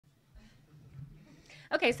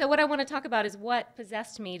Okay, so what I want to talk about is what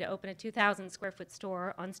possessed me to open a 2,000 square foot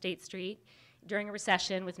store on State Street during a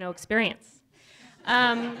recession with no experience.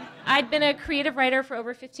 I'd been a creative writer for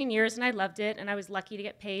over 15 years and I loved it, and I was lucky to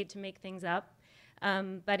get paid to make things up.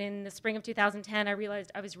 But in the spring of 2010, I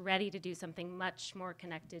realized I was ready to do something much more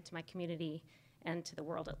connected to my community and to the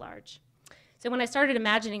world at large. So when I started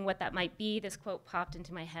imagining what that might be, this quote popped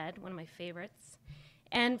into my head, one of my favorites.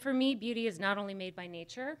 And for me, beauty is not only made by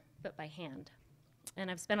nature, but by hand.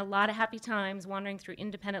 And I've spent a lot of happy times wandering through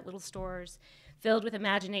independent little stores filled with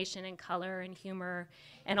imagination and color and humor,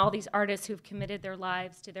 and all these artists who've committed their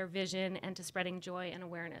lives to their vision and to spreading joy and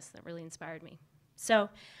awareness that really inspired me. So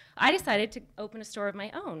I decided to open a store of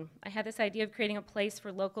my own. I had this idea of creating a place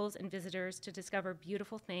for locals and visitors to discover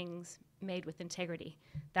beautiful things made with integrity.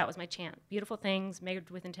 That was my chant, beautiful things made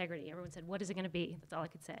with integrity. Everyone said, what is it gonna be? That's all I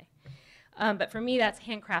could say. But for me, that's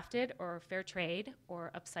handcrafted or fair trade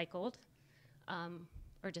or upcycled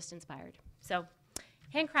or just inspired. So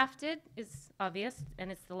handcrafted is obvious,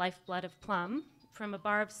 and it's the lifeblood of Plum. From a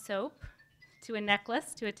bar of soap to a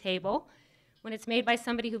necklace to a table, when it's made by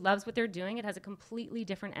somebody who loves what they're doing, it has a completely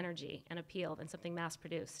different energy and appeal than something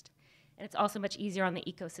mass-produced. And it's also much easier on the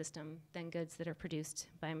ecosystem than goods that are produced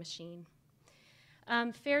by a machine.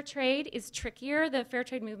 Fair trade is trickier. The fair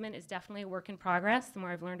trade movement is definitely a work in progress, the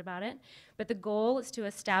more I've learned about it. But the goal is to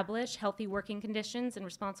establish healthy working conditions and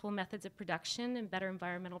responsible methods of production and better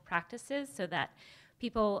environmental practices so that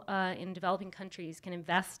people in developing countries can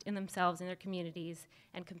invest in themselves and their communities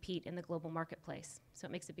and compete in the global marketplace. So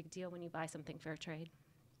it makes a big deal when you buy something fair trade.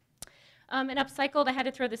 And upcycled, I had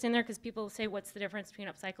to throw this in there because people say, what's the difference between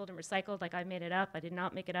upcycled and recycled? Like, I made it up. I did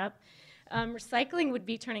not make it up. Recycling would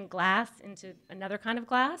be turning glass into another kind of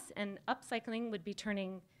glass, and upcycling would be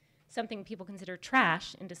turning something people consider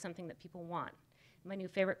trash into something that people want. My new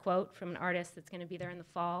favorite quote from an artist that's going to be there in the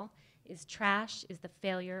fall is, trash is the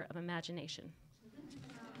failure of imagination.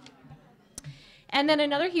 And then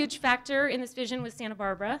another huge factor in this vision was Santa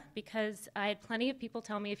Barbara, because I had plenty of people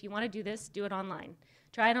tell me, if you want to do this, do it online.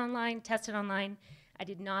 Try it online, test it online. I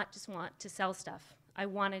did not just want to sell stuff. I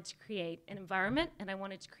wanted to create an environment, and I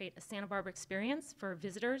wanted to create a Santa Barbara experience for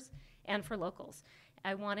visitors and for locals.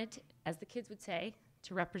 I wanted, as the kids would say,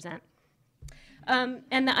 to represent.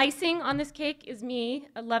 And the icing on this cake is me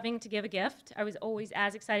loving to give a gift. I was always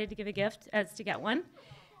as excited to give a gift as to get one.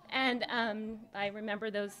 And I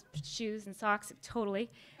remember those shoes and socks totally.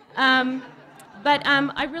 But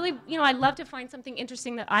I really, I love to find something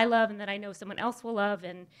interesting that I love and that I know someone else will love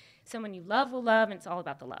and someone you love will love, and it's all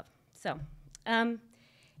about the love. So, and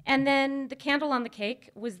then the candle on the cake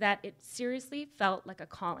was that it seriously felt like a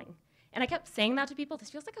calling. And I kept saying that to people, this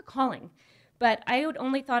feels like a calling. But I had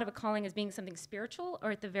only thought of a calling as being something spiritual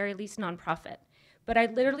or at the very least nonprofit. But I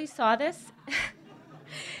literally saw this,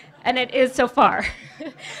 and it is so far.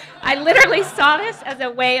 I literally saw this as a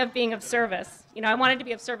way of being of service. I wanted to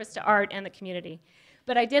be of service to art and the community.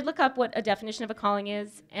 But I did look up what a definition of a calling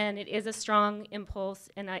is, and it is a strong impulse,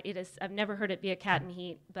 and I've never heard it be a cat in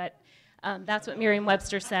heat, but that's what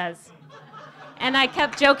Merriam-Webster says. And I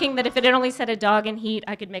kept joking that if it had only said a dog in heat,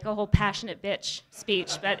 I could make a whole passionate bitch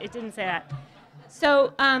speech, but it didn't say that.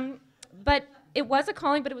 So, but it was a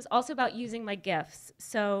calling, but it was also about using my gifts.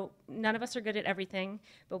 So none of us are good at everything,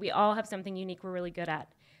 but we all have something unique we're really good at.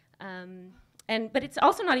 But it's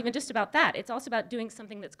also not even just about that. It's also about doing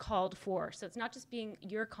something that's called for. So it's not just being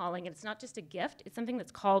your calling, and it's not just a gift. It's something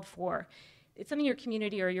that's called for. It's something your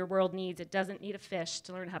community or your world needs. It doesn't need a fish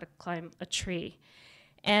to learn how to climb a tree.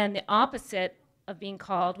 And the opposite of being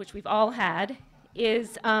called, which we've all had,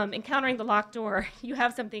 is encountering the locked door. You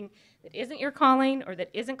have something that isn't your calling or that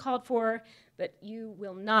isn't called for, but you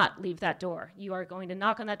will not leave that door. You are going to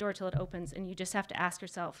knock on that door till it opens, and you just have to ask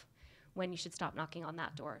yourself when you should stop knocking on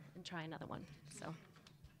that door and try another one. So,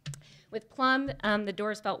 with Plum, the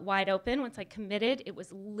doors felt wide open. Once I committed, it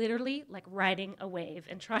was literally like riding a wave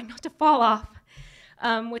and trying not to fall off.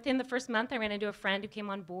 Within the first month, I ran into a friend who came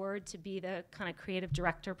on board to be the kind of creative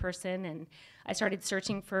director person, and I started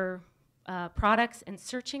searching for products and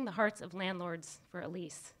searching the hearts of landlords for a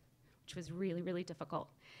lease, which was really, really difficult.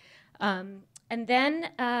 And then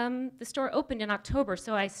the store opened in October.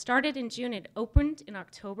 So I started in June, it opened in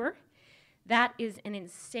October. That is an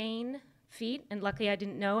insane feat, and luckily I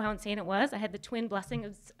didn't know how insane it was. I had the twin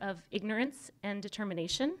blessings of ignorance and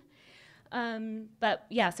determination. But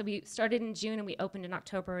yeah, so we started in June and we opened in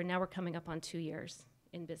October, and now we're coming up on 2 years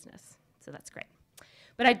in business. So that's great.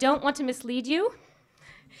 But I don't want to mislead you.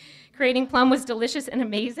 Creating Plum was delicious and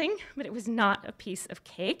amazing, but it was not a piece of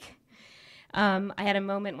cake. I had a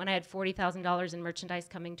moment when I had $40,000 in merchandise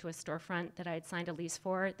coming to a storefront that I had signed a lease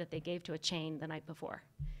for that they gave to a chain the night before.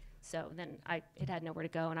 So then it had nowhere to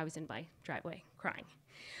go, and I was in my driveway crying.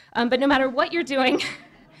 But no matter what you're doing,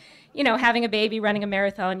 you know, having a baby, running a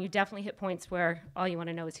marathon, you definitely hit points where all you want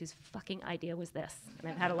to know is whose fucking idea was this. And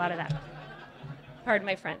I've had a lot of that. Pardon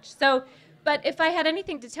my French. So, but if I had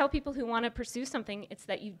anything to tell people who want to pursue something, it's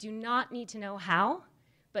that you do not need to know how,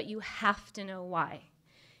 but you have to know why.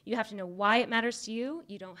 You have to know why it matters to you.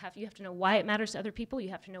 You have to know why it matters to other people. You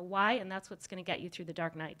have to know why, and that's what's going to get you through the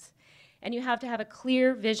dark nights. And you have to have a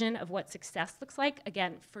clear vision of what success looks like,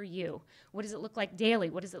 again, for you. What does it look like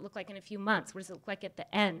daily? What does it look like in a few months? What does it look like at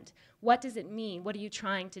the end? What does it mean? What are you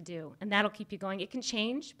trying to do? And that'll keep you going. It can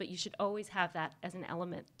change, but you should always have that as an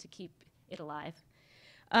element to keep it alive.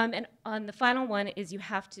 And on the final one is you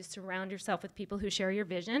have to surround yourself with people who share your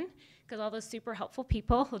vision, because all those super helpful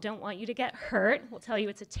people who don't want you to get hurt will tell you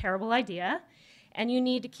it's a terrible idea. And you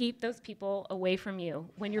need to keep those people away from you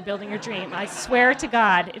when you're building your dream. I swear to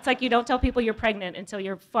God, it's like you don't tell people you're pregnant until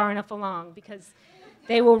you're far enough along, because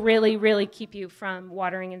they will really, really keep you from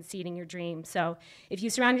watering and seeding your dream. So if you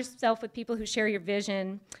surround yourself with people who share your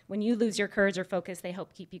vision, when you lose your courage or focus, they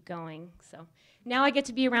help keep you going. So now I get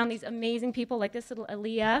to be around these amazing people like this little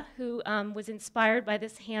Aaliyah, who was inspired by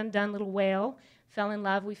this hand-done little whale, we fell in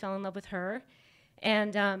love with her.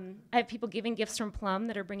 And I have people giving gifts from Plum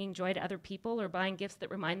that are bringing joy to other people, or buying gifts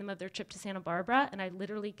that remind them of their trip to Santa Barbara. And I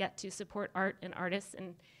literally get to support art and artists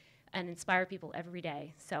and inspire people every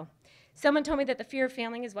day. So someone told me that the fear of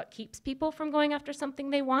failing is what keeps people from going after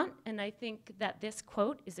something they want. And I think that this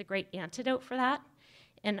quote is a great antidote for that.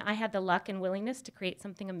 And I had the luck and willingness to create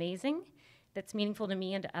something amazing that's meaningful to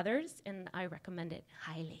me and to others. And I recommend it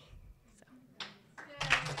highly.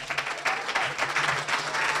 So.